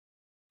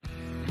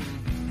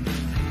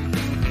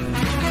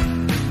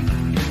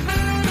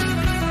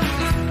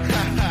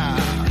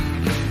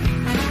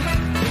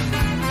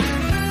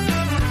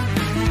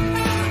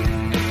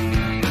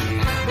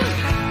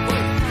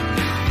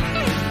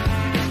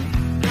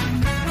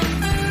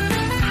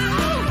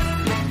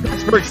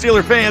Pittsburgh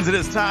Steelers fans, it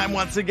is time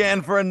once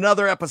again for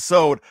another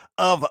episode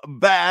of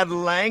Bad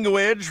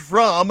Language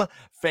from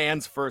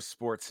Fans First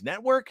Sports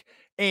Network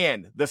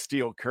and the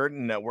Steel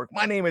Curtain Network.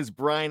 My name is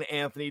Brian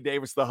Anthony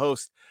Davis, the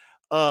host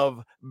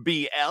of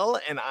BL,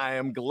 and I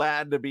am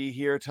glad to be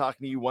here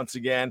talking to you once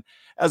again.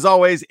 As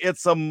always,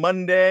 it's a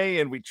Monday,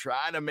 and we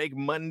try to make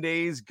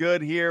Mondays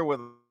good here with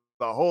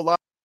a whole lot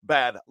of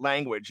bad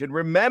language. And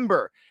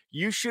remember,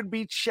 you should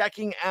be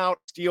checking out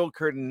Steel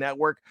Curtain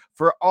Network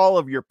for all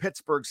of your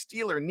Pittsburgh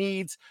Steeler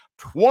needs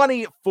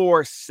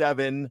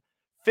 24/7,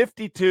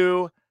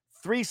 52,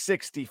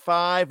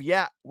 365.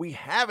 Yeah, we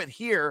have it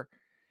here,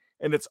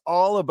 and it's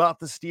all about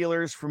the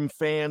Steelers from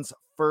Fans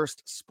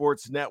First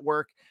Sports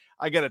Network.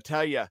 I got to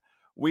tell you,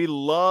 we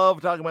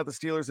love talking about the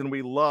Steelers, and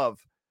we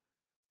love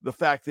the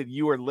fact that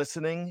you are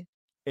listening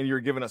and you're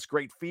giving us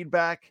great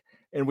feedback,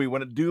 and we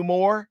want to do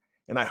more.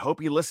 And I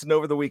hope you listened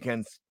over the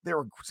weekends. There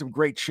were some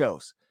great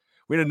shows.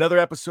 We had another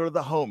episode of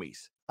The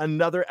Homies,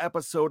 another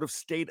episode of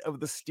State of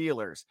the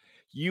Steelers.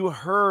 You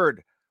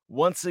heard,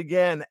 once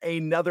again,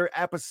 another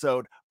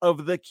episode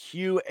of the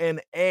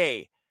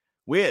Q&A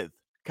with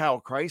Kyle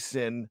Kreis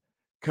and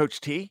Coach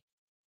T.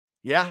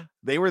 Yeah,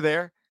 they were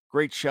there.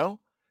 Great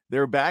show.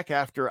 They're back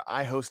after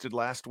I hosted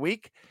last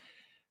week,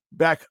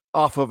 back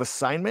off of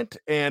assignment,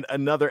 and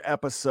another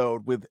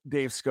episode with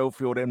Dave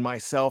Schofield and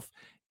myself.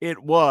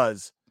 It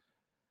was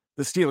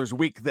the Steelers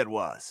week that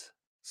was.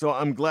 So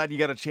I'm glad you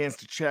got a chance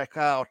to check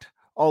out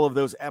all of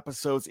those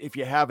episodes. If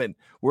you haven't,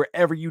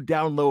 wherever you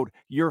download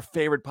your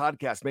favorite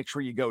podcast, make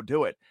sure you go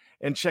do it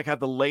and check out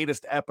the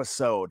latest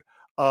episode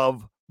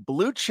of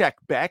Blue Check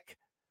Beck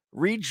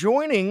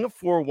rejoining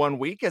for 1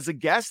 week as a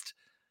guest,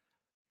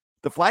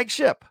 the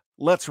flagship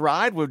Let's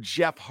Ride with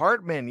Jeff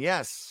Hartman.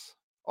 Yes,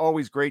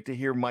 always great to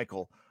hear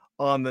Michael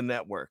on the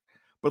network.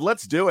 But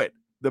let's do it.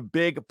 The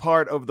big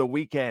part of the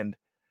weekend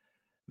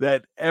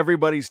that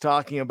everybody's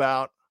talking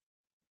about,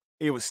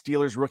 it was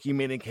Steelers rookie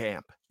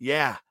minicamp.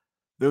 Yeah,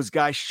 those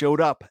guys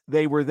showed up.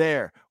 They were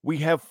there. We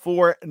have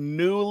 4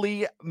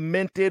 newly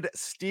minted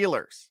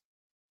Steelers.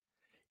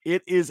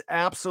 It is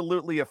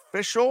absolutely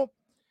official.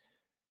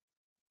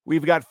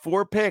 We've got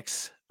 4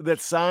 picks that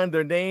signed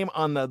their name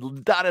on the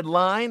dotted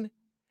line,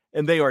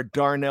 and they are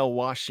Darnell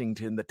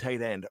Washington, the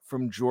tight end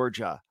from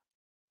Georgia,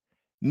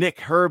 Nick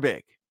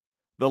Herbig,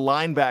 the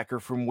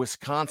linebacker from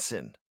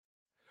Wisconsin.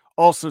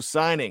 Also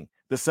signing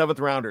the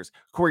 7th rounders,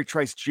 Corey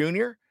Trice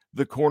Jr.,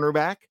 the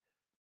cornerback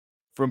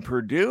from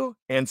Purdue,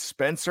 and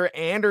Spencer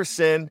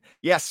Anderson.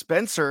 Yes,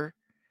 Spencer.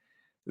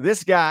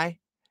 This guy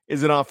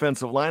is an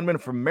offensive lineman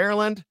from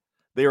Maryland.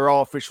 They are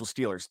all official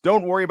Steelers.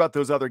 Don't worry about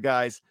those other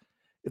guys.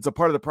 It's a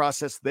part of the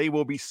process. They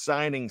will be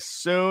signing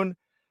soon.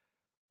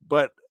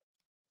 But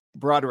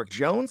Broderick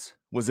Jones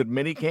was at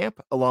minicamp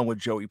along with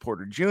Joey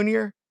Porter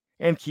Jr.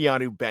 and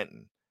Keanu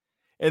Benton.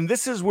 And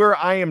this is where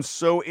I am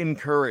so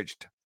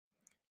encouraged.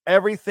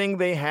 Everything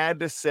they had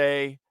to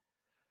say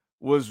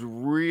was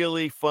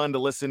really fun to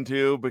listen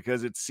to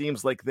because it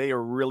seems like they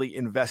are really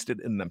invested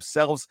in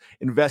themselves,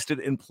 invested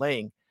in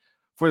playing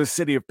for the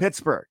city of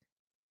Pittsburgh.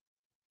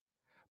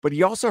 But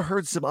you also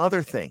heard some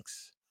other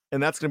things,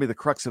 and that's going to be the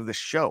crux of this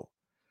show.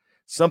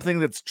 Something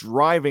that's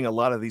driving a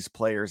lot of these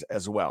players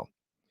as well.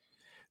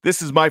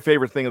 This is my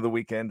favorite thing of the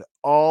weekend.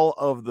 All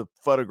of the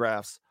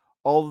photographs,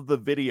 all of the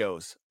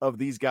videos of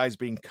these guys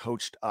being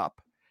coached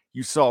up.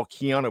 You saw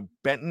Keanu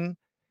Benton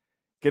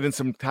getting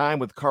some time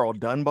with Carl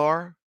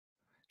Dunbar,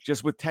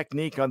 just with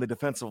technique on the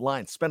defensive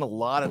line. Spent a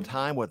lot of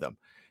time with them.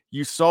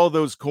 You saw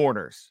those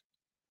corners,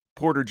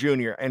 Porter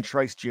Jr. and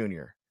Trice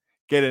Jr.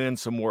 getting in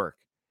some work.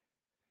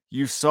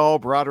 You saw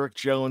Broderick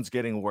Jones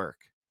getting work.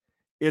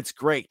 It's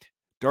great.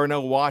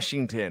 Darnell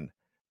Washington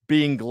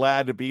being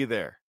glad to be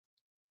there.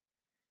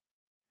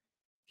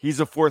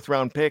 He's a 4th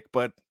round pick,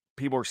 but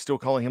people are still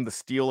calling him the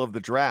steal of the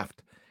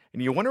draft.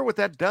 And you wonder what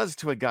that does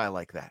to a guy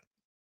like that.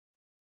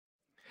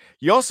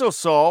 You also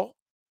saw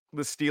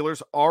the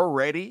Steelers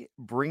already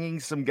bringing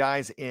some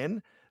guys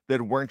in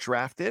that weren't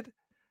drafted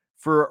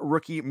for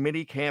rookie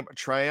minicamp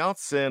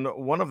tryouts, and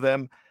one of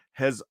them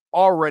has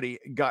already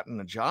gotten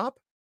a job.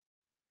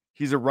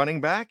 He's a running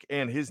back,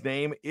 and his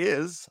name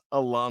is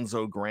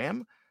Alonzo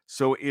Graham.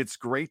 So it's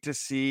great to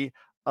see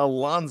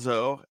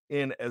Alonzo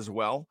in as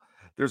well.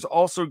 There's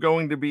also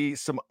going to be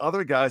some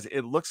other guys.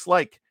 It looks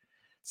like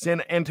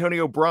San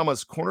Antonio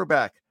Brahmas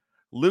cornerback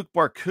Luke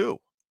Barku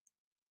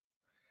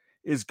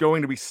is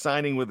going to be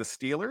signing with the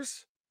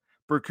Steelers.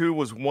 Barku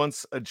was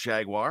once a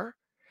Jaguar.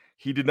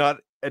 He did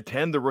not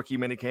attend the rookie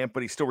minicamp,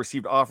 but he still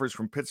received offers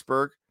from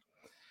Pittsburgh,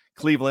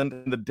 Cleveland,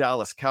 and the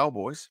Dallas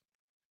Cowboys.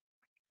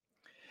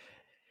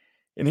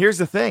 And here's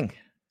the thing.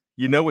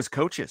 You know his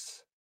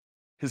coaches.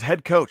 His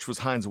head coach was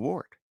Hines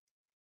Ward.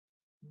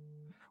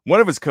 One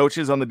of his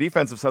coaches on the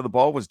defensive side of the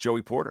ball was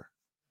Joey Porter.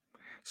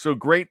 So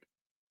great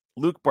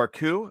Luke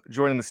Barku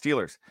joining the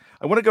Steelers.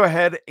 I want to go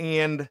ahead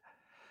and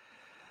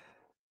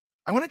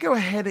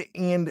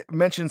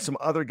mention some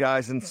other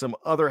guys and some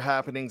other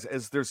happenings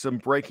as there's some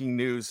breaking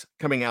news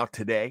coming out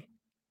today.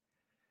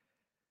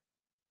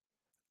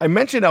 I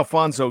mentioned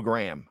Alfonso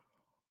Graham.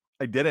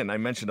 I didn't. I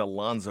mentioned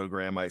Alonzo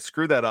Graham. I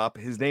screwed that up.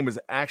 His name is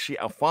actually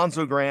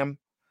Alfonso Graham.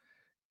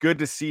 Good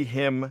to see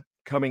him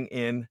coming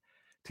in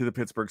to the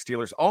Pittsburgh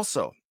Steelers.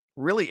 Also,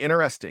 really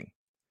interesting.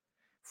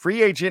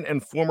 Free agent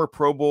and former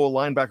Pro Bowl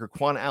linebacker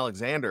Quan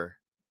Alexander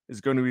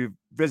is going to be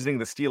visiting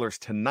the Steelers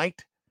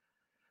tonight.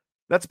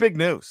 That's big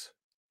news.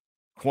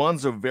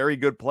 Quan's a very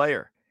good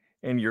player,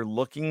 and you're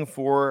looking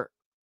for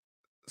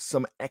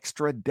some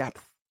extra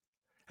depth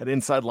at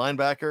inside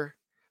linebacker.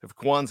 If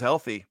Quan's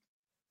healthy,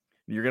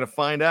 you're going to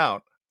find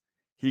out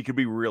he could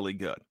be really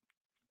good.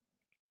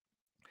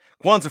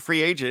 Quan's a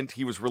free agent.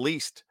 He was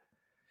released.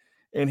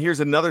 And here's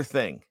another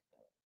thing.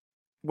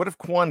 What if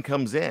Quan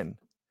comes in?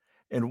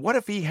 And what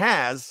if he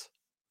has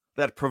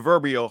that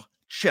proverbial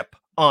chip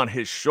on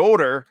his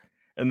shoulder?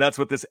 And that's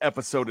what this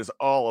episode is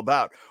all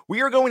about.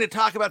 We are going to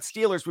talk about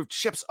Steelers with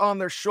chips on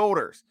their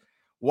shoulders.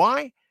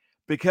 Why?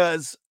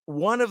 Because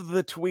one of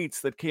the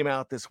tweets that came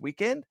out this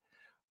weekend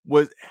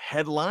was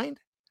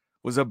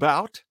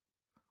about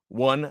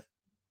one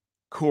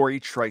Corey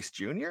Trice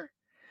Jr.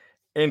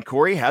 And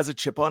Corey has a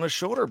chip on his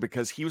shoulder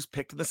because he was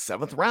picked in the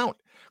 7th round.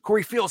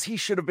 Corey feels he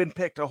should have been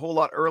picked a whole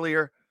lot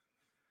earlier.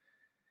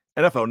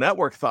 NFL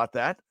Network thought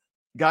that.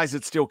 Guys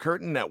at Steel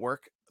Curtain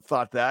Network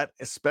thought that,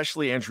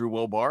 especially Andrew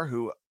Wilbar,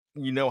 who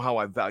you know how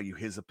I value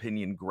his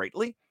opinion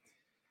greatly.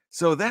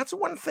 So that's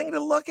one thing to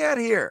look at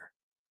here.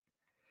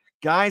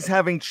 Guys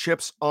having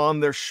chips on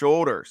their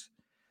shoulders.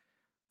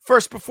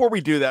 First, before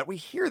we do that, we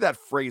hear that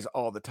phrase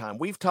all the time.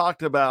 We've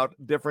talked about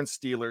different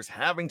Steelers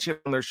having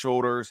chips on their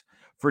shoulders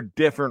for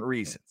different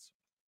reasons.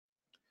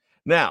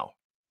 Now,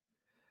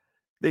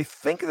 they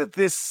think that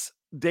this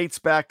dates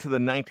back to the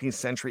 19th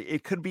century.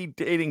 It could be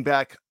dating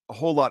back a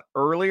whole lot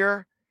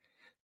earlier.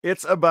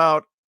 It's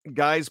about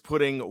guys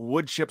putting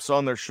wood chips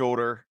on their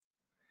shoulder,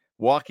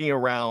 walking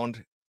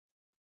around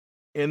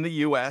in the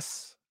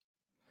U.S.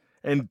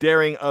 and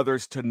daring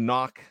others to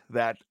knock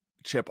that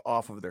chip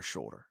off of their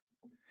shoulder.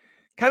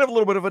 Kind of a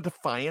little bit of a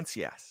defiance,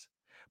 yes.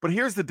 But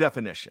here's the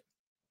definition.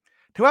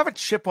 To have a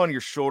chip on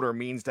your shoulder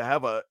means to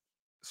have a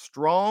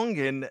strong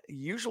and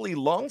usually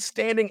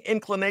long-standing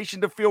inclination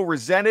to feel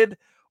resented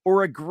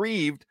or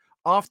aggrieved,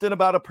 often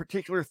about a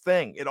particular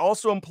thing. It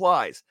also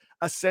implies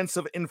a sense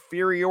of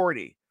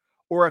inferiority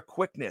or a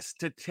quickness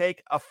to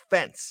take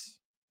offense.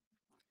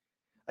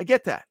 I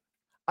get that.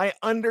 I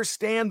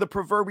understand the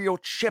proverbial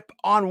chip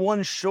on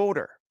one's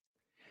shoulder.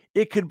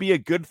 It could be a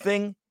good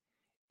thing.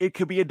 It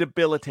could be a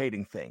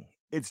debilitating thing.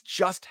 It's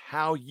just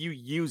how you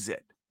use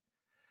it.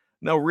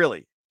 Now,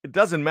 really, it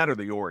doesn't matter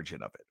the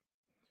origin of it.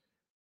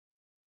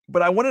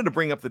 But I wanted to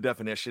bring up the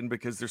definition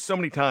because there's so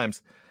many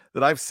times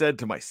that I've said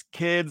to my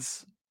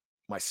kids,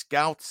 my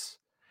scouts,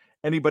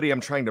 anybody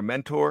I'm trying to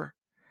mentor,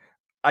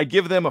 I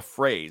give them a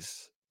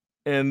phrase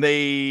and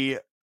they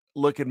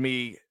look at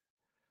me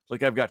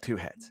like I've got two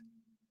heads.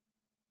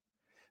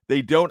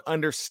 They don't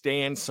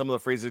understand some of the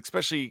phrases,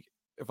 especially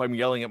if I'm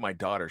yelling at my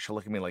daughter. She'll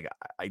look at me like,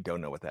 I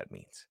don't know what that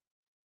means.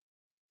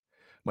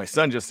 My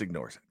son just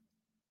ignores it.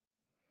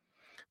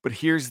 But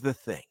here's the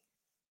thing.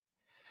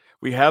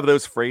 We have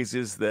those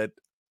phrases that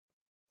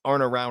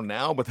aren't around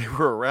now, but they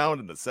were around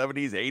in the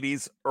 70s,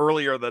 80s,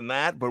 earlier than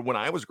that. But when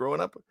I was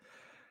growing up,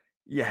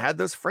 you had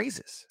those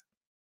phrases.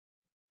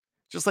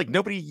 Just like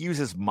nobody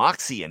uses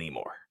moxie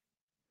anymore.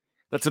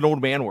 That's an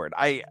old man word.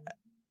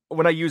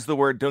 When I use the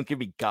word, don't give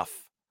me guff,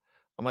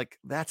 I'm like,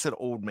 that's an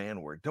old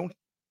man word. Don't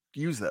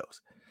use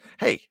those.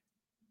 Hey,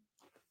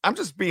 I'm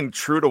just being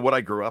true to what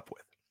I grew up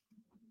with.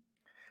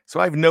 So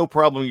I have no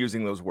problem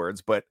using those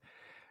words, but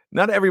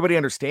not everybody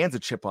understands a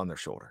chip on their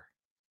shoulder.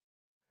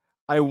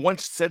 I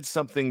once said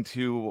something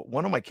to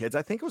one of my kids.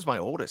 I think it was my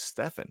oldest,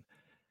 Stefan.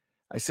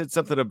 I said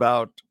something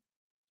about,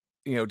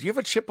 do you have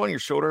a chip on your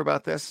shoulder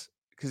about this?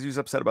 Because he was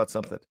upset about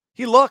something.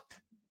 He looked.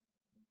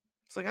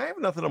 It's like, I have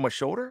nothing on my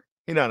shoulder.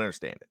 He don't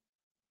understand it.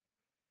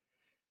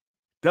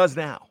 Does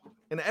now.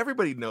 And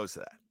everybody knows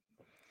that.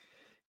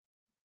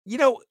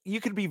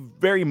 You could be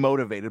very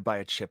motivated by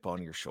a chip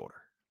on your shoulder.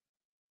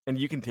 And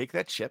you can take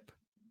that chip.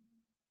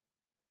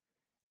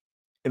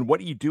 And what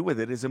you do with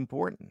it is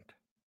important.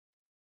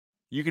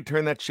 You could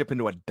turn that chip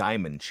into a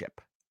diamond chip.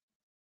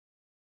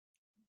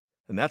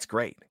 And that's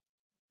great.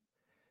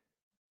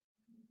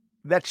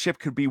 That chip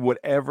could be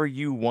whatever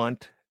you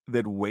want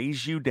that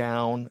weighs you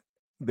down,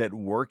 that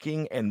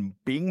working and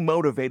being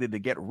motivated to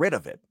get rid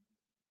of it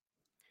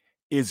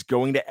is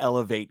going to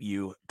elevate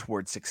you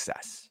towards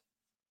success.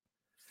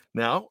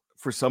 Now,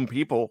 for some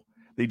people,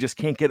 they just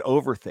can't get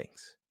over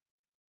things.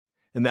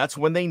 And that's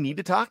when they need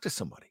to talk to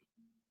somebody.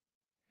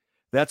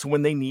 That's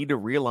when they need to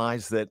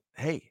realize that,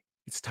 hey,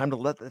 it's time to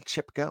let that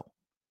chip go.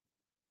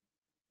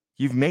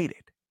 You've made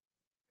it.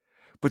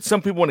 But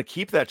some people want to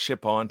keep that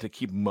chip on to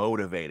keep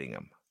motivating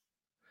them.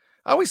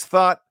 I always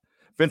thought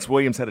Vince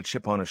Williams had a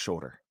chip on his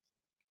shoulder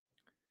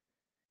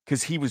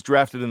because he was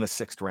drafted in the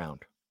 6th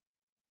round.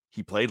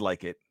 He played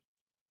like it.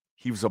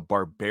 He was a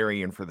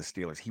barbarian for the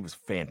Steelers. He was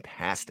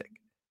fantastic.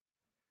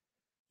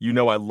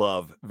 I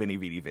love Vinny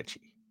Vidi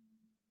Vici.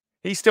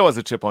 He still has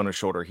a chip on his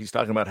shoulder. He's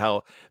talking about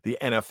how the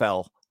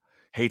NFL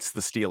hates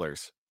the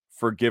Steelers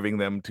for giving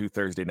them 2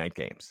 Thursday night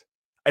games.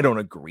 I don't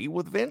agree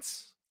with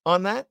Vince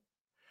on that.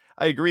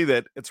 I agree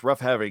that it's rough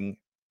having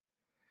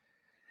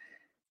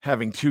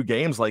two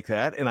games like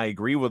that, and I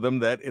agree with him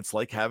that it's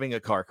like having a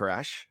car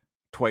crash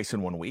twice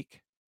in 1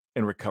 week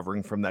and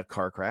recovering from that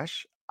car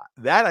crash.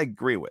 That I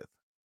agree with.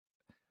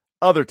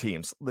 Other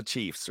teams, the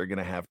Chiefs are going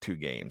to have 2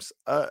 games.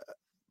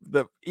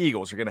 The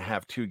Eagles are going to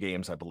have 2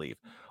 games, I believe,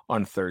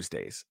 on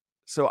Thursdays.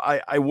 So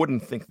I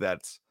wouldn't think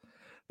that's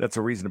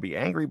a reason to be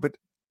angry, but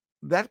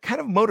that kind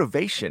of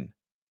motivation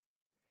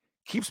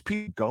keeps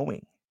people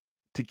going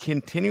to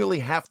continually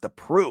have to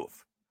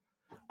prove.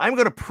 I'm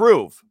going to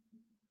prove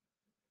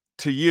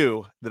to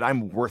you that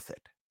I'm worth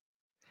it.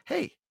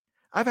 Hey,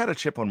 I've had a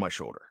chip on my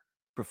shoulder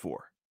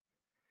before.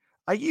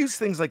 I use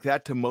things like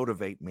that to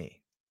motivate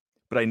me,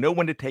 but I know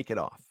when to take it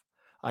off.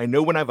 I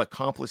know when I've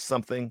accomplished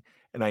something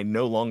and I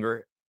no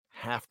longer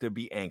have to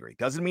be angry.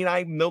 Doesn't mean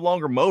I'm no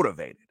longer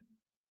motivated.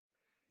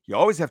 You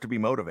always have to be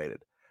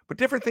motivated, but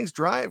different things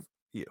drive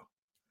you.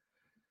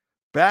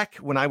 Back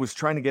when I was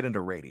trying to get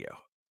into radio,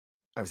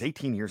 I was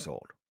 18 years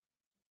old.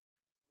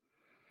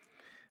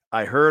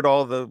 I heard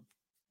all the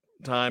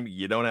time,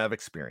 you don't have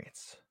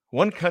experience.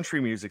 One country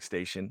music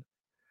station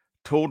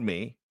told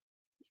me,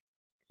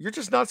 you're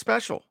just not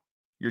special.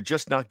 You're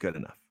just not good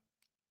enough.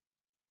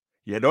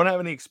 You don't have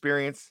any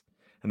experience,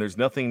 and there's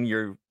nothing in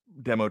your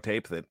demo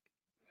tape that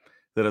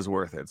is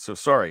worth it. So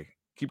sorry,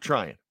 keep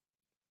trying.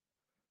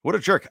 What a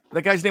jerk.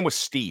 That guy's name was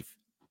Steve.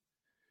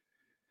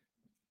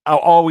 I'll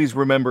always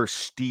remember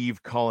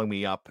Steve calling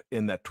me up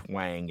in that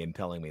twang and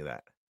telling me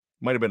that.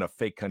 Might have been a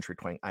fake country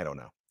twang. I don't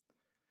know.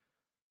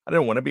 I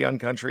didn't want to be on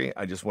country.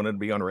 I just wanted to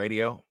be on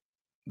radio.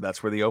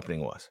 That's where the opening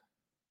was.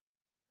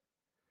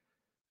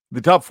 The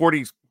Top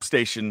 40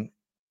 station,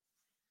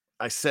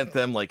 I sent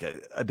them like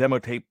a demo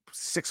tape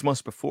 6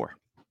 months before.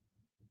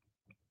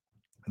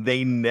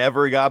 They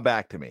never got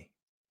back to me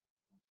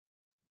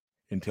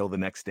until the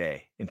next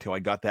day, until I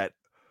got that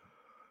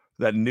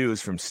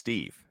news from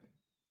Steve.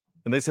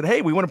 And they said,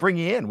 hey, we want to bring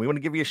you in. We want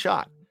to give you a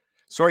shot.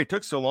 Sorry it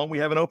took so long. We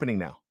have an opening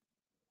now.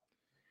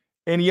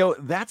 And,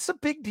 that's a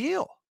big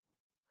deal.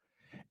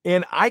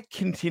 And I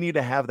continue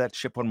to have that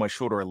chip on my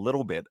shoulder a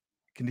little bit,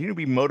 continue to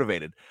be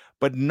motivated,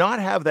 but not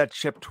have that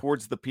chip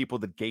towards the people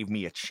that gave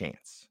me a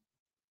chance.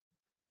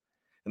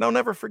 And I'll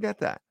never forget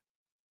that.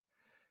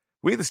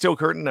 We, the Steel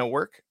Curtain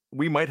Network,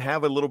 we might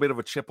have a little bit of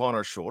a chip on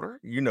our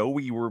shoulder.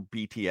 We were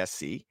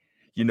BTSC.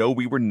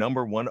 We were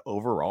 #1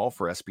 overall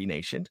for SB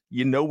Nation.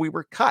 We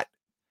were cut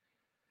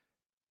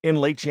in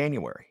late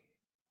January.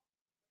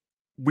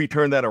 We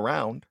turned that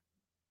around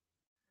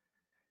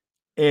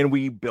and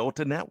we built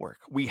a network.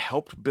 We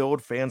helped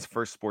build Fans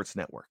First Sports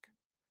Network.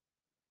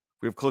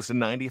 We have close to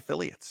 90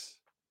 affiliates,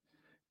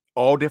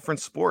 all different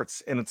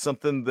sports. And it's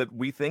something that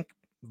we think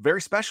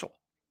very special.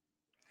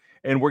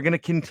 And we're going to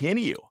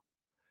continue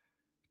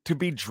to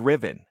be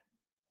driven.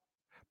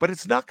 But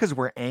it's not because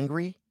we're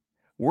angry.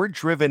 We're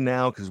driven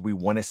now because we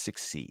want to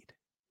succeed.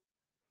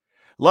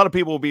 A lot of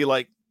people will be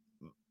like,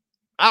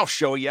 I'll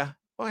show you.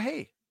 Well,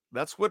 hey,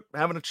 that's what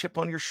having a chip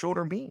on your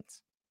shoulder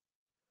means.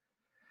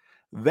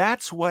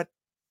 That's what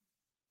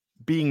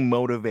being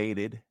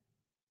motivated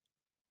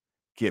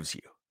gives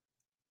you.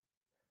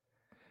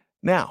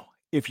 Now,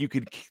 if you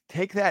could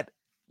take that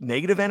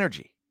negative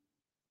energy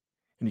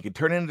and you could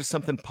turn it into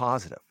something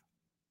positive,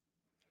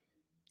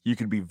 you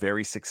could be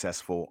very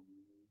successful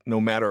no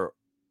matter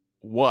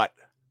what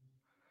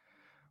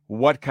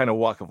kind of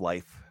walk of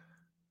life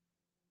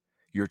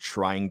you're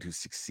trying to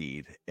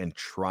succeed and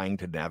trying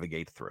to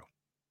navigate through.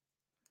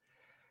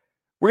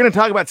 We're going to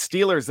talk about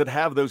Steelers that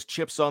have those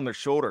chips on their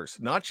shoulders,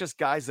 not just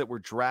guys that were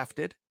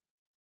drafted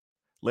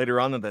later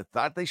on that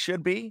thought they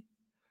should be,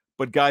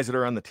 but guys that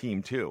are on the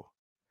team too,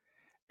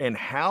 and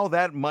how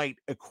that might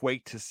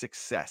equate to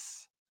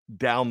success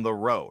down the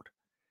road.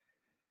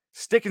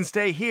 Stick and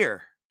stay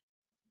here.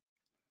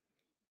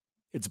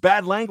 It's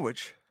Bad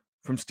Language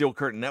from Steel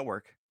Curtain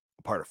Network,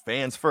 a part of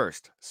Fans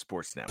First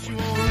Sports Network. You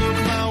won't look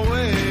my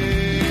way.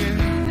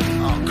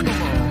 Oh, come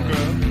on,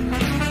 girl.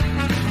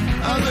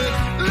 I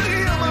said,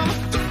 Leah, mama,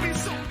 don't be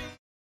so mean.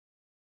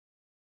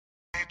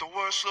 Ain't the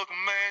worst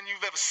looking man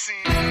you've ever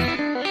seen.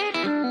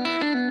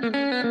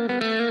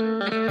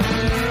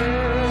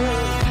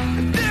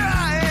 There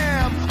I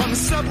am on the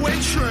subway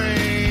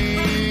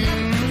train.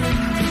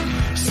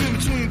 Sitting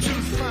between two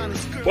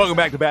finest girls. Welcome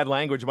back to Bad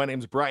Language. My name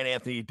is Brian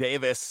Anthony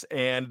Davis,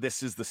 and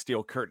this is the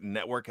Steel Curtain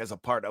Network as a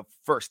part of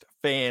First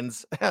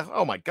Fans.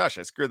 Oh my gosh,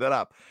 I screwed that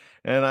up.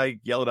 And I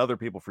yell at other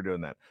people for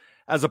doing that.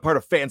 As a part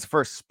of Fans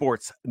First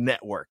Sports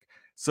Network.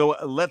 So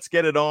let's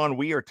get it on.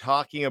 We are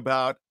talking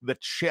about the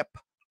chip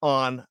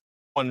on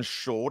one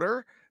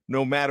shoulder,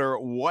 no matter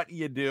what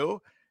you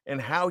do, and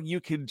how you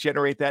can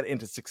generate that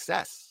into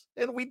success.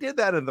 And we did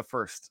that in the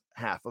first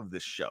half of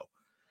this show.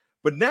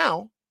 But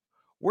now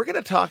we're going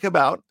to talk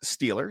about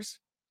Steelers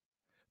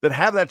that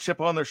have that chip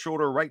on their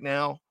shoulder right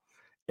now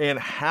and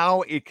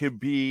how it could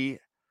be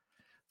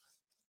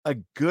a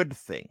good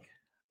thing.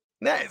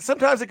 Now,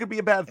 sometimes it could be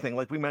a bad thing,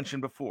 like we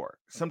mentioned before.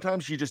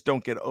 Sometimes you just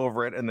don't get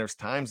over it, and there's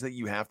times that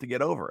you have to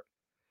get over it.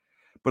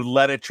 But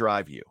let it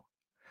drive you.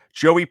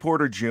 Joey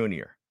Porter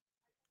Jr.,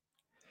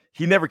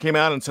 He never came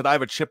out and said, I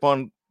have a chip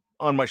on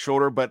my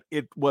shoulder, but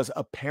it was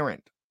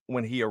apparent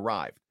when he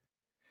arrived.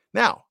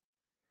 Now,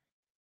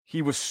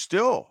 he was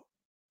still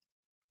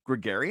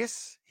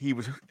gregarious. He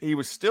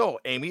was still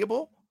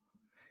amiable.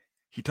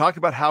 He talked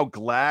about how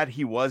glad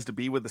he was to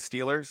be with the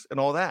Steelers and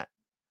all that.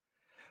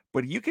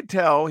 But you could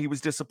tell he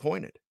was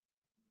disappointed.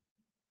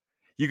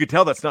 You could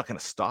tell that's not going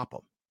to stop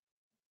him.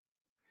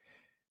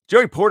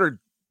 Joey Porter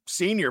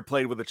Sr.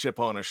 played with a chip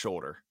on his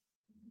shoulder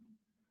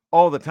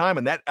all the time,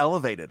 and that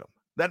elevated him.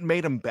 That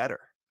made him better.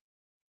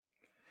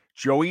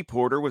 Joey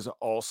Porter was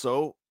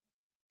also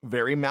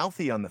very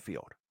mouthy on the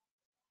field.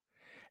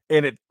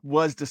 And it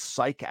was to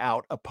psych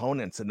out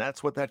opponents, and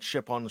that's what that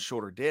chip on the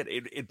shoulder did.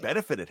 It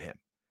benefited him.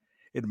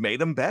 It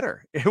made him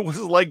better. It was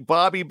like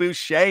Bobby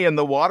Boucher and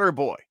the Water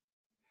Boy.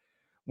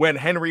 When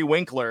Henry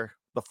Winkler,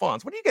 the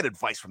Fonz, when you get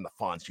advice from the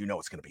Fonz, you know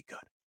it's going to be good.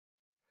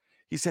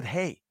 He said,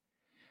 hey,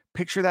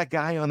 picture that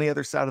guy on the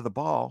other side of the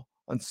ball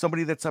on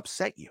somebody that's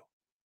upset you.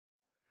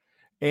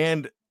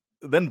 And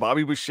then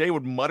Bobby Boucher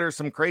would mutter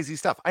some crazy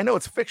stuff. I know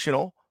it's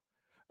fictional.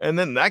 And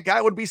then that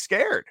guy would be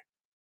scared.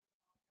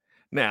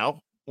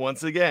 Now,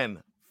 once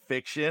again,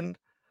 fiction,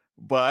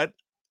 but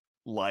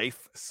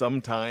life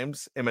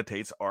sometimes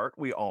imitates art.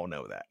 We all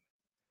know that.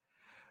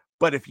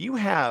 But if you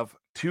have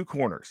two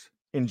corners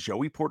in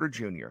Joey Porter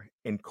Jr.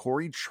 and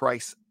Corey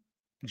Trice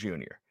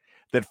Jr.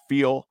 that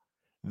feel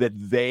that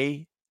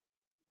they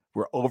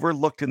were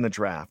overlooked in the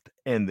draft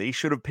and they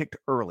should have picked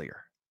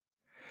earlier,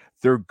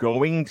 they're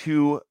going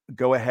to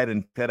go ahead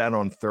and fit out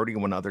on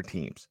 31 other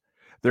teams.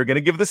 They're going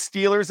to give the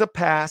Steelers a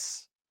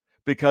pass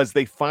because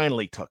they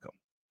finally took them.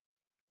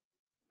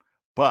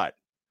 But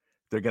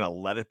they're going to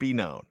let it be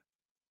known.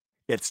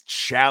 It's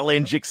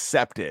challenge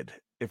accepted.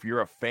 If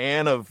you're a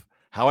fan of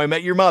How I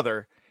Met Your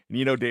Mother, and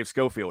you know Dave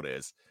Schofield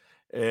is.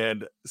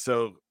 And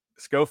so,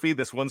 Scofie,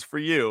 this one's for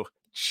you.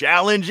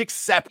 Challenge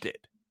accepted.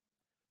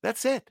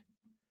 That's it.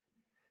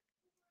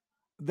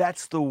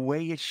 That's the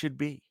way it should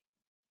be.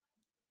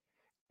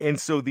 And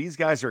so these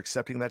guys are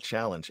accepting that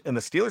challenge. And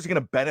the Steelers are going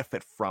to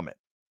benefit from it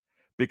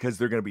because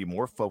they're going to be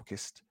more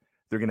focused.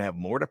 They're going to have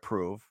more to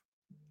prove.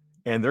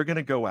 And they're going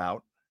to go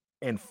out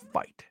and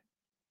fight.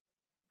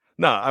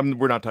 No,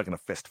 we're not talking a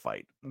fist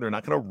fight. They're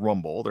not going to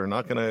rumble. They're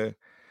not going to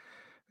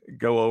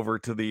go over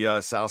to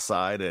the south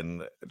side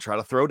and try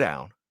to throw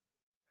down.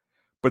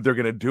 But they're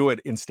going to do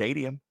it in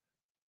stadium.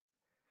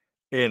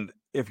 And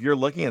if you're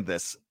looking at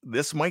this,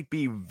 this might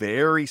be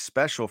very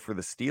special for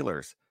the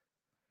Steelers.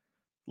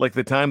 Like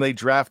the time they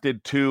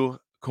drafted two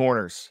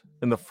corners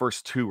in the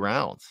first two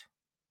rounds.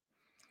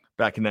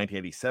 Back in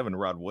 1987,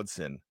 Rod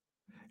Woodson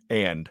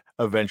and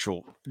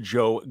eventual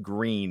Joe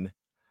Green,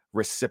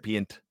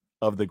 recipient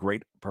of the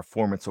Great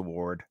Performance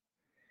Award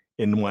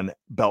in one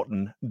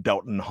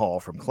Dalton Hall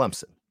from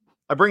Clemson.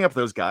 I bring up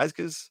those guys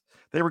because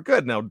they were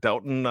good. Now,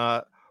 Dalton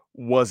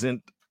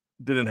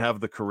didn't have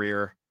the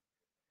career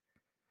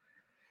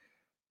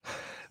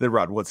that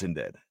Rod Woodson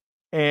did.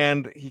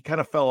 And he kind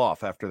of fell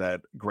off after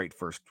that great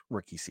first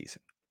rookie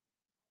season.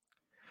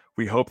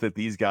 We hope that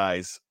these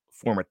guys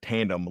form a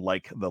tandem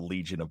like the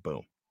Legion of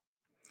Boom.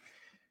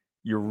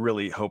 You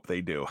really hope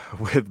they do.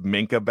 With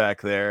Minkah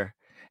back there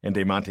and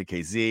DeMonte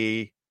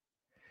KZ,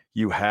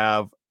 you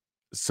have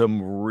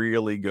some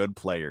really good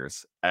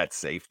players at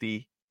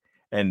safety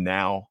and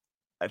now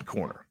at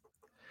corner.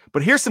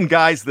 But here's some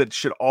guys that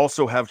should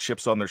also have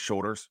chips on their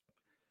shoulders.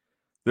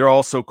 They're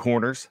also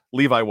corners.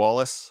 Levi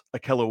Wallace,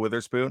 Ahkello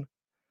Witherspoon.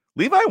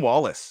 Levi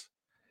Wallace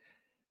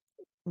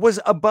was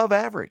above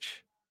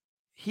average.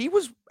 He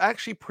was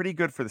actually pretty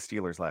good for the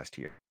Steelers last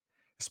year,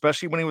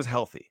 especially when he was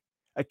healthy.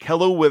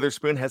 Ahkello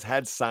Witherspoon has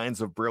had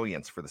signs of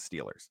brilliance for the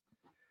Steelers,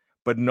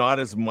 but not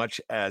as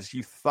much as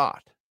you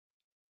thought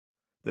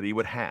that he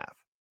would have.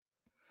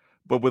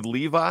 But with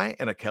Levi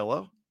and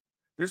Ahkello,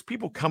 there's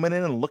people coming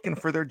in and looking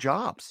for their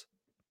jobs.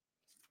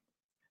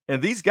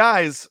 And these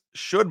guys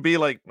should be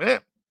like,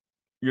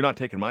 you're not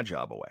taking my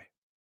job away.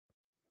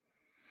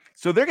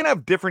 So they're going to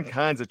have different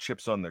kinds of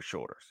chips on their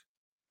shoulders.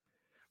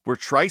 Where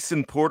Trice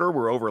and Porter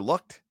were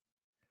overlooked,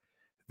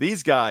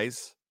 these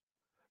guys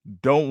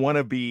don't want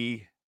to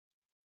be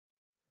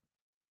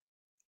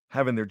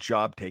having their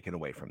job taken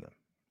away from them.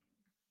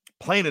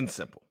 Plain and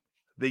simple.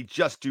 They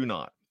just do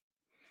not.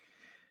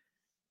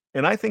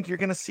 And I think you're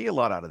going to see a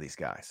lot out of these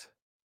guys.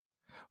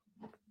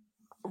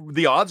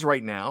 The odds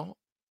right now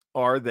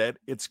are that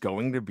it's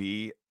going to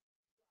be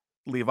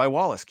Levi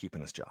Wallace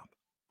keeping his job.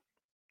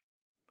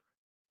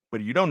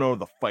 But you don't know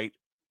the fight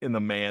in the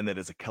man that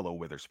is Ahkello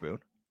Witherspoon.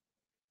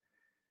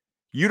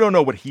 You don't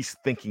know what he's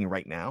thinking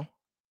right now.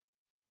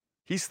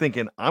 He's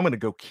thinking, I'm going to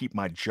go keep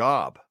my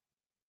job.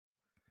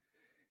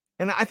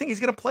 And I think he's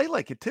going to play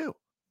like it too.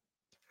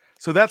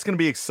 So that's going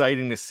to be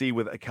exciting to see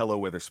with Ahkello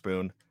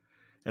Witherspoon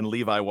and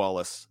Levi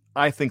Wallace.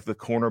 I think the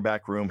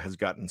cornerback room has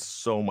gotten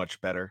so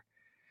much better.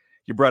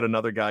 You brought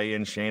another guy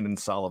in, Chandon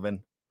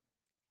Sullivan.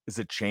 Is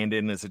it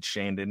Chandon? Is it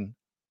Chandon?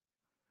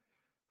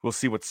 We'll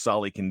see what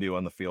Solly can do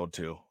on the field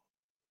too.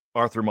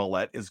 Arthur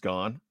Maulet is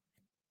gone.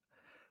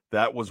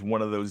 That was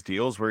one of those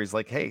deals where he's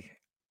like, hey,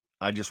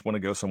 I just want to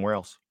go somewhere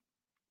else.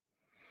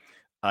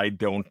 I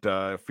don't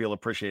feel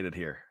appreciated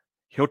here.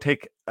 He'll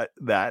take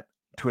that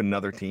to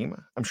another team.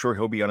 I'm sure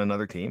he'll be on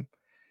another team, and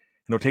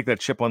he'll take that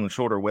chip on the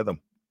shoulder with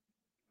him.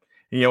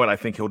 And you know what? I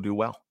think he'll do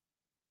well.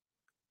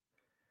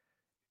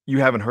 You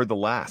haven't heard the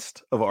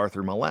last of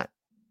Arthur Millette.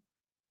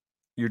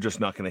 You're just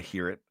not going to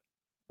hear it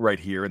right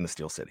here in the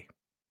Steel City.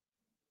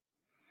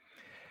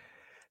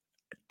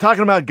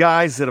 Talking about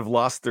guys that have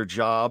lost their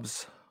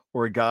jobs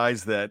or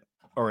guys that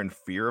are in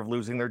fear of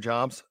losing their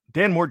jobs,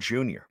 Dan Moore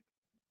Jr.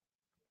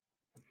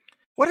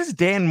 What has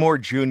Dan Moore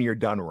Jr.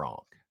 done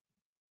wrong?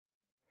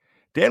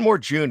 Dan Moore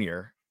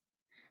Jr.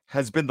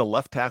 has been the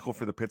left tackle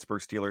for the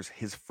Pittsburgh Steelers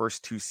his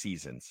first 2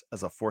 seasons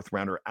as a 4th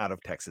rounder out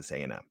of Texas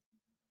A&M.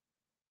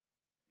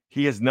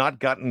 He has not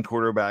gotten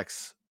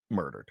quarterbacks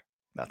murdered.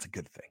 That's a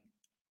good thing.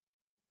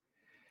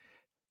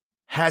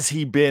 Has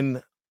he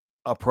been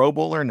a Pro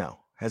Bowler? No.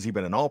 Has he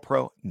been an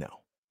All-Pro? No.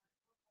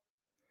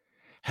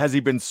 Has he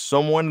been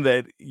someone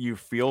that you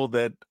feel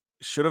that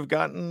should have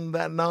gotten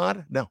that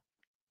nod? No.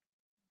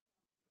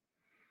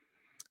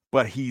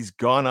 But he's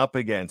gone up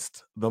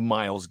against the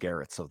Myles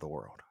Garretts of the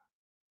world.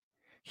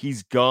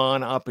 He's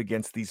gone up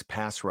against these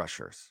pass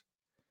rushers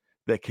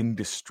that can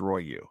destroy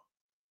you.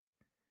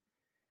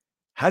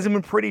 Hasn't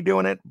been pretty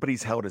doing it, but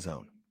he's held his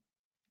own.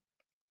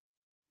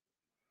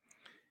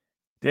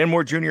 Dan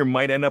Moore Jr.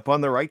 might end up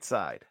on the right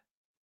side.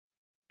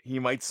 He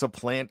might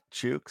supplant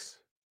Chooks.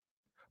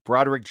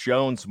 Broderick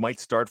Jones might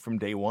start from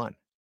day one.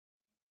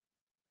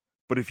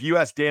 But if you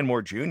ask Dan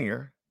Moore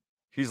Jr.,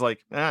 he's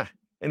like,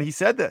 and he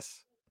said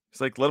this.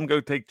 He's like, let him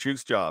go take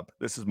Chooks' job.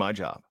 This is my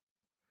job.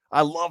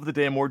 I love the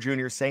Dan Moore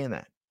Jr. saying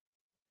that.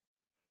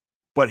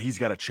 But he's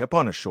got a chip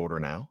on his shoulder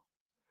now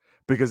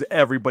because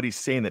everybody's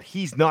saying that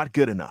he's not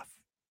good enough.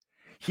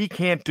 He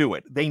can't do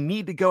it. They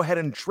need to go ahead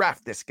and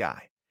draft this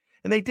guy.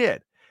 And they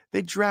did.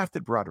 They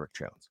drafted Broderick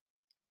Jones.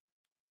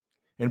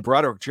 And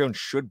Broderick Jones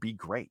should be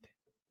great.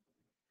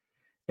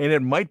 And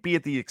it might be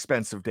at the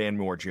expense of Dan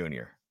Moore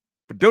Jr.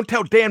 But don't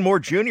tell Dan Moore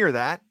Jr.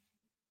 that.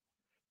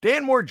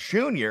 Dan Moore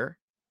Jr.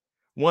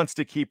 wants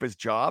to keep his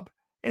job.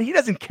 And he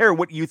doesn't care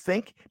what you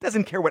think.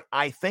 Doesn't care what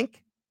I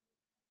think.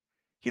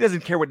 He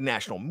doesn't care what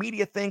national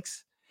media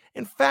thinks.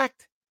 In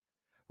fact,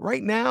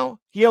 right now,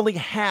 he only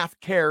half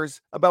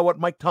cares about what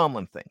Mike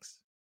Tomlin thinks.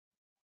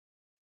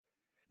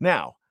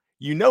 Now,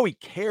 you know he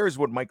cares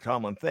what Mike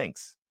Tomlin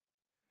thinks,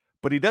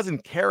 but he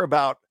doesn't care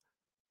about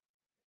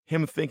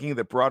him thinking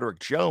that Broderick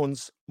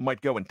Jones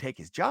might go and take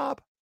his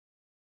job.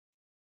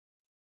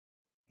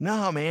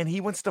 No, man, he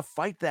wants to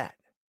fight that.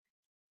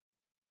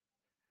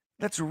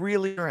 That's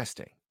really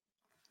interesting.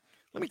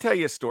 Let me tell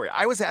you a story.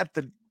 I was at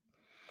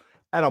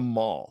a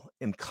mall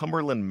in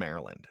Cumberland,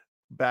 Maryland,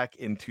 back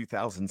in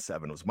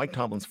 2007. It was Mike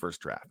Tomlin's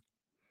first draft.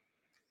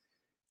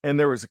 And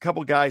there was a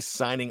couple guys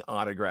signing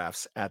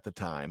autographs at the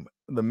time.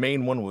 The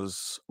main one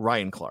was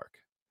Ryan Clark.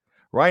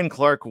 Ryan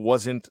Clark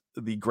wasn't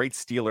the great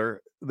Steeler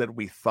that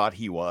we thought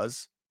he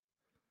was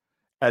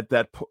at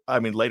that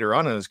later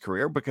on in his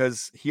career,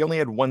 because he only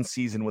had 1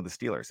 season with the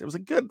Steelers. It was a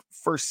good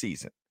first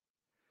season.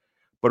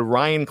 But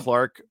Ryan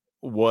Clark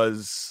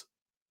was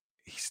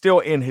still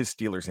in his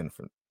Steelers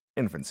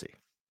infancy.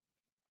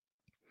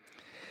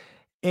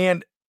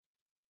 And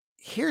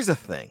here's the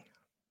thing.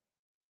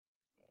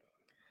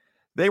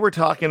 They were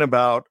talking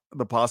about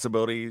the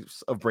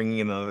possibilities of bringing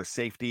in another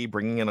safety,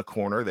 bringing in a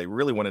corner. They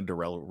really wanted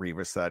Darrelle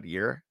Revis that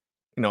year.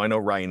 I know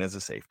Ryan is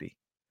a safety.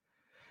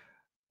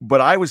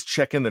 But I was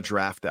checking the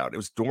draft out. It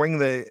was during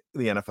the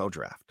NFL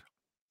draft.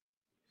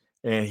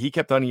 And he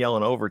kept on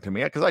yelling over to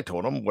me because I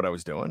told him what I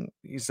was doing.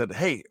 He said,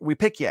 hey, we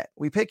pick yet.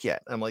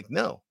 I'm like,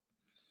 no.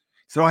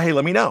 So, hey,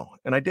 let me know.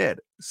 And I did.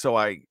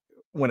 So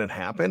when it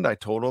happened, I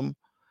told him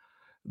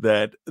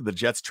that the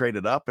Jets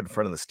traded up in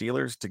front of the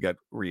Steelers to get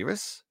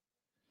Revis.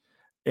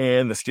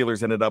 And the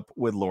Steelers ended up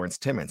with Lawrence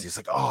Timmons. He's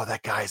like, oh,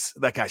 that guy's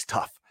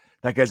tough.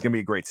 That guy's going to be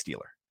a great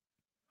Steeler.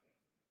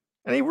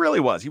 And he really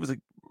was. He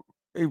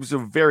was a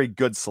very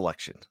good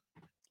selection.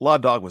 Law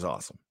Dog was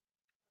awesome.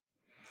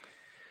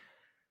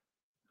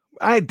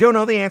 I don't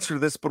know the answer to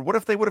this, but what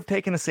if they would have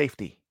taken a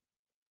safety?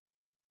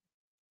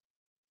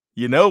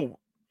 That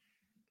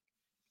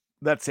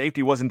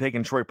safety wasn't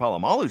taking Troy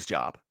Polamalu's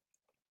job.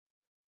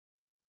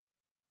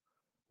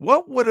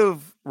 What would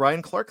have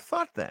Ryan Clark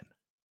thought then?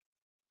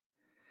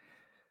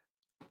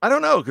 I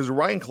don't know, because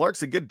Ryan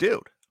Clark's a good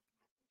dude.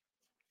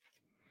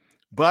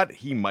 But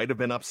he might have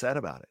been upset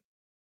about it.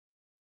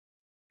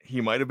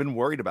 He might have been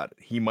worried about it.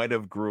 He might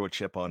have grew a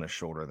chip on his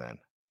shoulder then.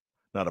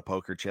 Not a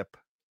poker chip.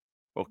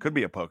 Well, it could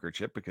be a poker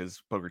chip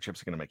because poker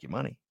chips are going to make you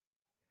money. It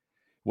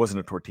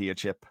wasn't a tortilla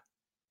chip.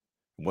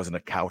 It wasn't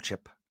a cow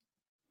chip.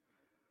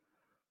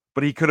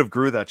 But he could have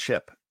grew that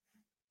chip.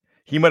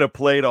 He might have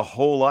played a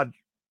whole lot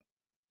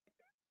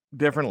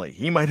differently.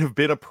 He might have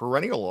been a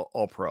perennial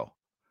All-Pro.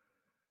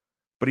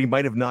 But he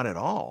might have not at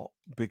all,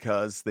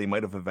 because they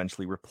might have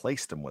eventually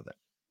replaced him with it.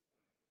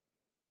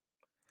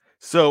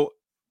 So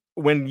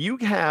when you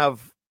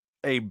have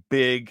a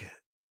big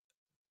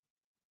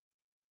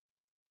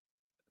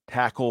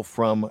tackle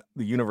from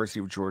the University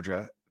of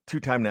Georgia,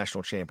 2-time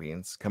national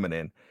champions coming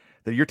in,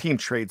 that your team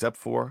trades up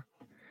for,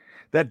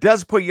 that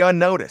does put you on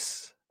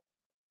notice.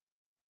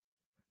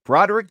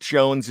 Broderick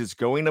Jones is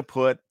going to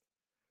put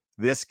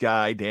this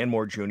guy, Dan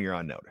Moore Jr.,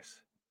 on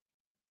notice.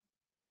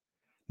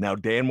 Now,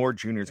 Dan Moore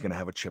Jr. is going to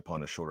have a chip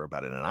on his shoulder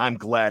about it, and I'm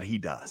glad he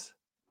does.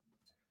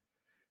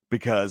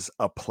 Because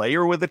a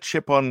player with a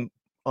chip on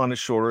his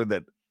shoulder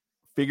that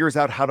figures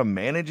out how to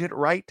manage it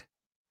right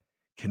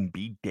can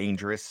be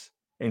dangerous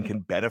and can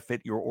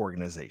benefit your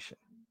organization.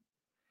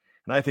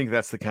 And I think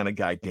that's the kind of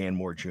guy Dan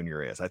Moore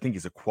Jr. is. I think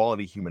he's a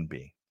quality human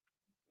being.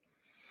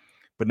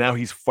 But now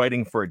he's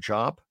fighting for a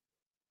job.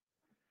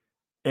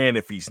 And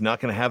if he's not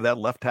going to have that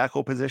left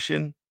tackle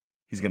position,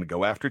 he's going to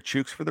go after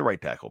Chooks for the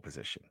right tackle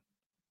position.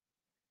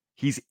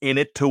 He's in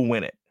it to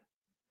win it.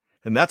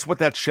 And that's what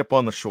that chip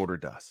on the shoulder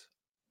does.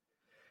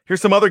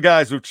 Here's some other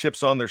guys with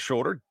chips on their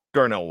shoulder.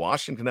 Darnell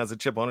Washington has a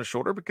chip on his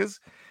shoulder because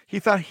he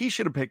thought he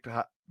should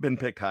have been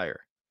picked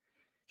higher.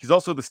 He's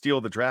also the steal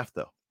of the draft,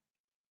 though,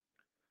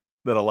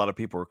 that a lot of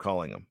people are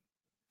calling him.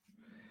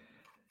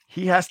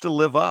 He has to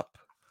live up,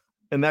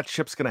 and that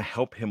chip's going to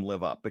help him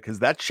live up because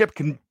that chip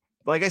can,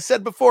 like I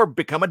said before,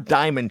 become a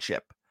diamond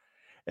chip.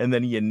 And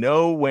then you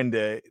know when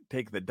to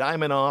take the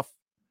diamond off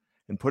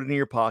and put it in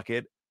your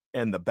pocket,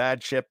 and the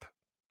bad chip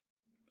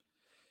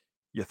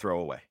you throw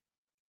away,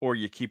 or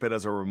you keep it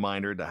as a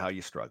reminder to how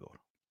you struggled.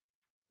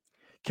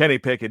 Kenny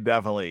Pickett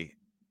definitely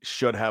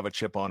should have a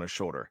chip on his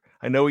shoulder.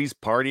 I know he's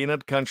partying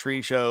at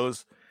country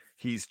shows.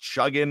 He's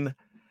chugging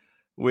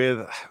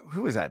with,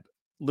 who is that?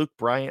 Luke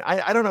Bryan?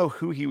 I don't know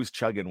who he was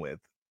chugging with.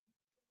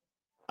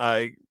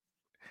 It's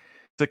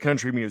a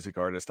country music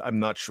artist. I'm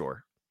not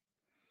sure.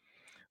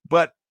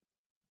 But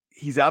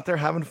he's out there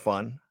having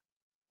fun,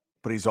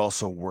 but he's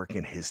also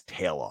working his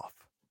tail off.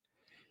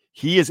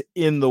 He is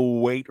in the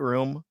weight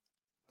room.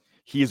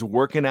 He is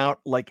working out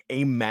like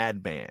a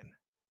madman.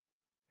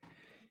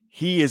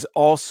 He is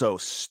also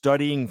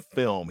studying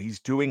film. He's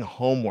doing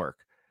homework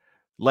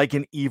like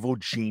an evil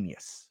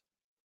genius.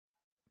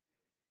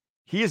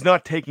 He is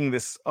not taking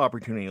this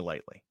opportunity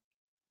lightly.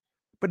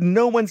 But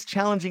no one's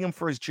challenging him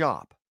for his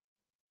job.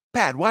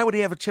 Bad. Why would he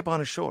have a chip on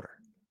his shoulder?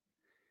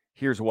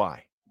 Here's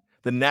why.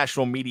 The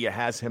national media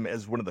has him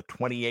as one of the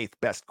 28th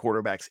best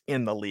quarterbacks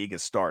in the league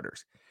as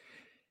starters.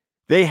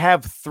 They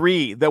have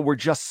 3 that were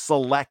just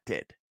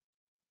selected.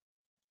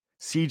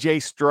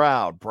 CJ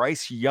Stroud,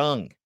 Bryce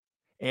Young,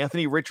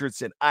 Anthony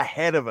Richardson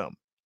ahead of him.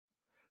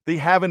 They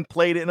haven't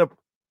played in a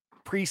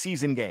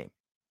preseason game.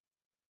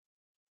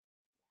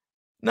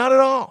 Not at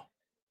all.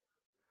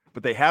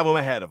 But they have him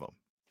ahead of him.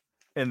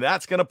 And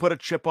that's going to put a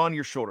chip on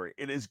your shoulder.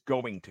 It is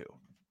going to.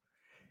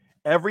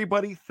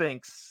 Everybody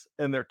thinks,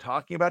 and they're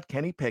talking about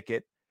Kenny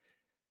Pickett.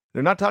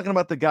 They're not talking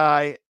about the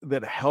guy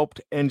that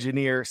helped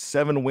engineer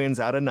 7 wins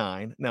out of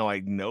 9. Now, I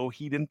know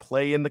he didn't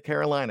play in the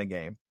Carolina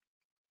game.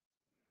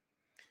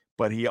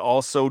 But he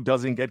also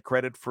shouldn't get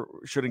credit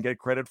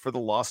for the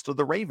loss to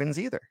the Ravens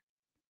either.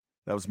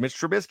 That was Mitch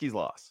Trubisky's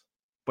loss,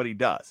 but he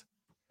does.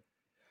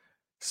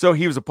 So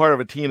he was a part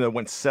of a team that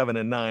went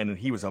 7-9, and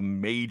he was a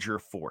major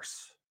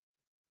force.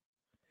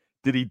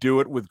 Did he do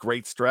it with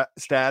great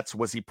stats?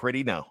 Was he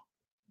pretty? No.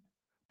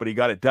 But he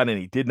got it done, and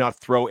he did not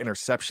throw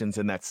interceptions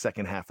in that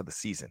second half of the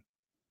season.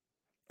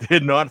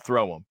 Did not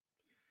throw them.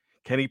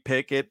 Kenny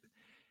Pickett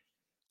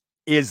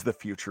is the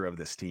future of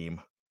this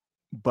team.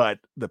 But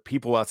the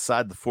people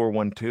outside the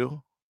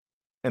 412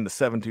 and the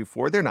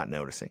 724, they're not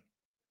noticing.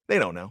 They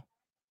don't know.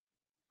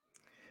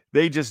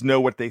 They just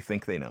know what they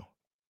think they know.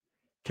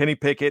 Kenny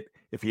Pickett,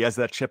 if he has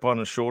that chip on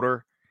his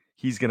shoulder,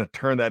 he's going to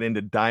turn that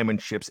into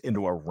diamond chips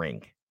into a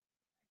ring.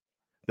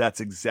 That's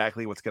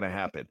exactly what's going to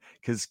happen.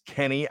 Because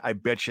Kenny, I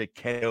bet you,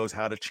 Kenny knows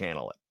how to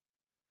channel it.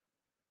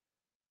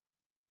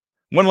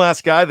 One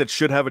last guy that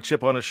should have a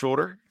chip on his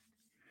shoulder.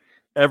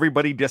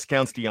 Everybody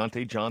discounts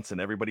Deontay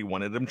Johnson. Everybody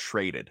wanted him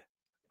traded.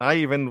 I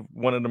even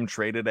wanted him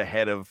traded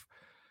ahead of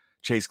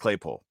Chase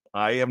Claypool.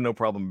 I have no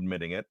problem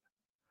admitting it.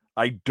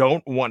 I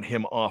don't want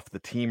him off the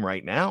team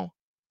right now.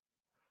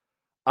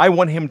 I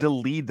want him to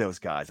lead those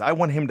guys. I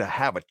want him to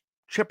have a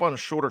chip on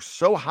his shoulder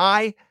so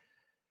high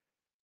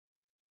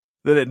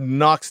that it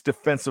knocks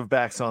defensive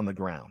backs on the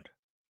ground.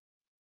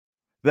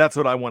 That's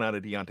what I want out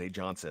of Deontay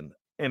Johnson.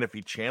 And if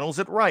he channels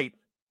it right,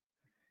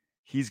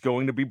 he's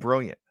going to be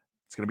brilliant.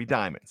 It's going to be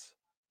diamonds.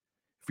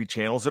 If he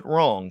channels it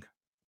wrong,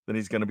 then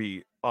he's going to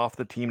be off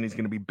the team and he's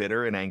going to be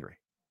bitter and angry.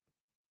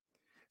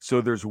 So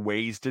there's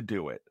ways to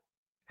do it.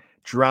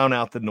 Drown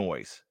out the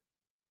noise.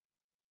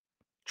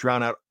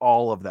 Drown out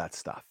all of that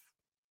stuff.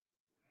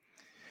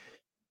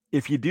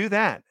 If you do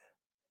that,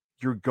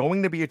 you're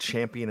going to be a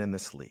champion in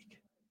this league.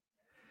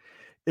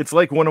 It's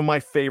like one of my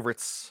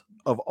favorites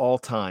of all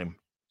time.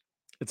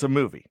 It's a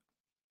movie.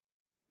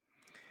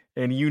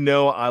 And you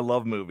know I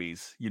love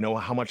movies. You know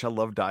how much I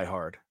love Die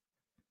Hard.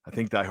 I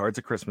think Die Hard's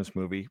a Christmas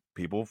movie.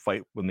 People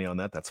fight with me on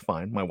that. That's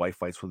fine. My wife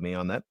fights with me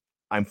on that.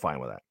 I'm fine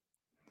with that.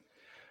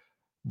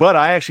 But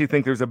I actually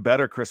think there's a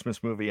better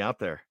Christmas movie out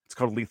there. It's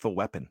called Lethal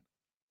Weapon.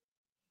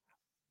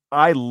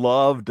 I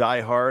love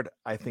Die Hard.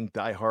 I think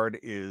Die Hard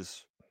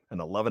is an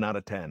 11 out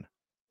of 10.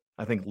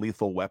 I think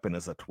Lethal Weapon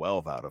is a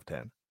 12 out of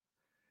 10.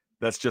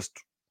 That's just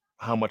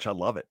how much I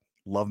love it.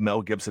 Love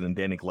Mel Gibson and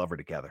Danny Glover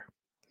together.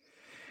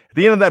 At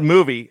the end of that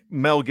movie,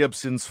 Mel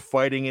Gibson's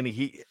fighting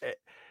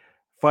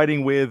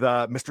with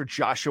Mr.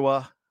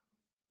 Joshua,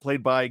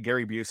 played by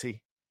Gary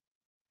Busey.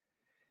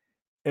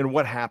 And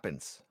what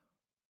happens?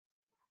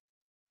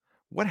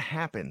 What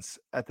happens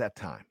at that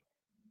time?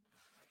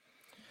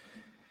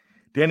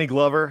 Danny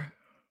Glover,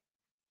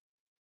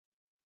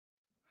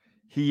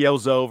 he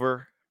yells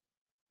over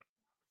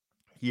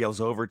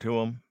to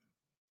him,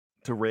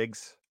 to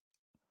Riggs.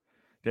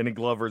 Danny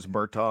Glover's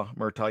Murtaugh.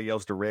 Murtaugh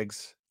yells to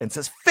Riggs and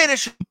says,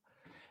 "Finish him!"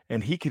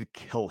 And he could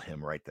kill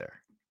him right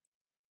there.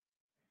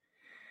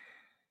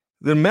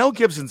 Then Mel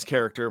Gibson's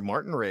character,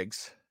 Martin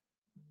Riggs,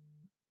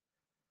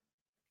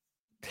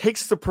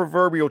 takes the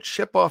proverbial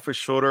chip off his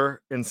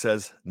shoulder and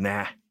says,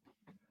 "Nah,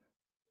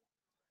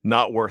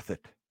 not worth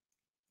it.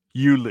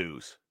 You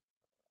lose."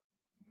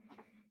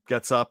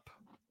 Gets up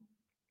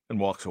and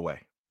walks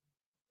away.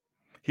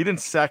 He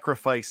didn't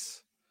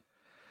sacrifice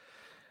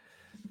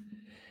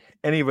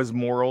any of his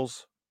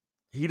morals.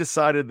 He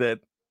decided that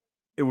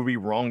it would be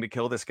wrong to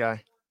kill this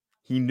guy.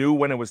 He knew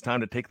when it was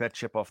time to take that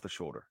chip off the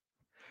shoulder.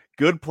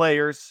 Good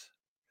players,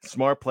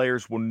 smart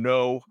players will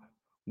know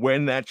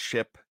when that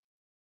chip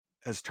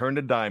has turned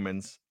to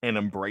diamonds and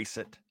embrace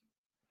it.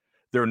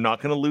 They're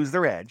not going to lose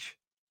their edge.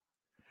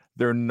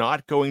 They're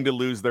not going to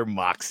lose their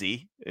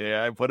moxie.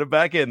 Yeah, I put it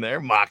back in there.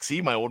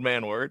 Moxie, my old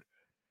man word.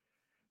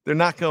 They're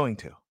not going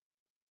to.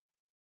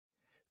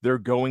 They're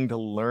going to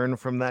learn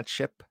from that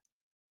chip,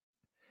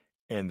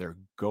 and they're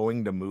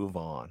going to move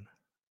on.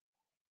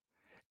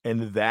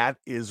 And that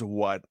is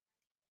what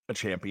a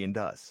champion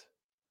does.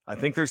 I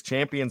think there's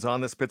champions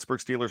on this Pittsburgh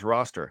Steelers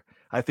roster.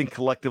 I think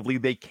collectively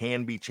they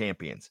can be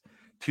champions.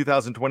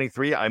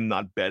 2023, I'm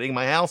not betting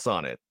my house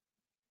on it.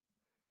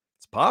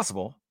 It's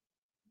possible.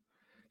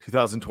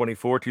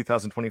 2024,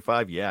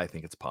 2025, yeah, I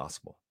think it's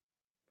possible.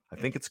 I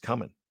think it's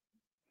coming.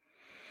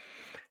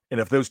 And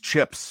if those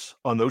chips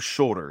on those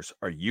shoulders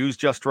are used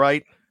just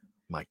right,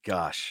 my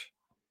gosh,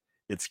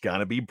 it's going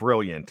to be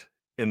brilliant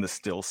in the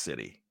Steel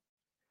City.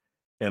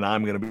 And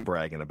I'm going to be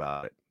bragging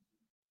about it.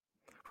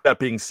 That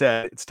being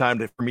said, it's time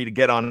for me to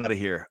get on out of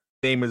here.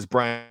 My name is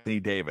Brian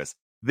Davis.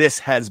 This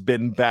has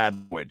been Bad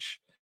Language.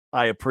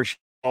 I appreciate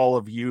all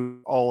of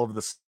you, all of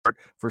the support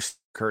for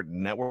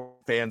Curtain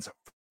Network fans,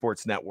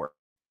 Sports Network.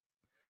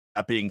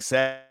 That being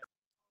said,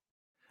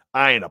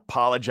 I ain't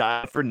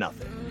apologizing for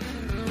nothing.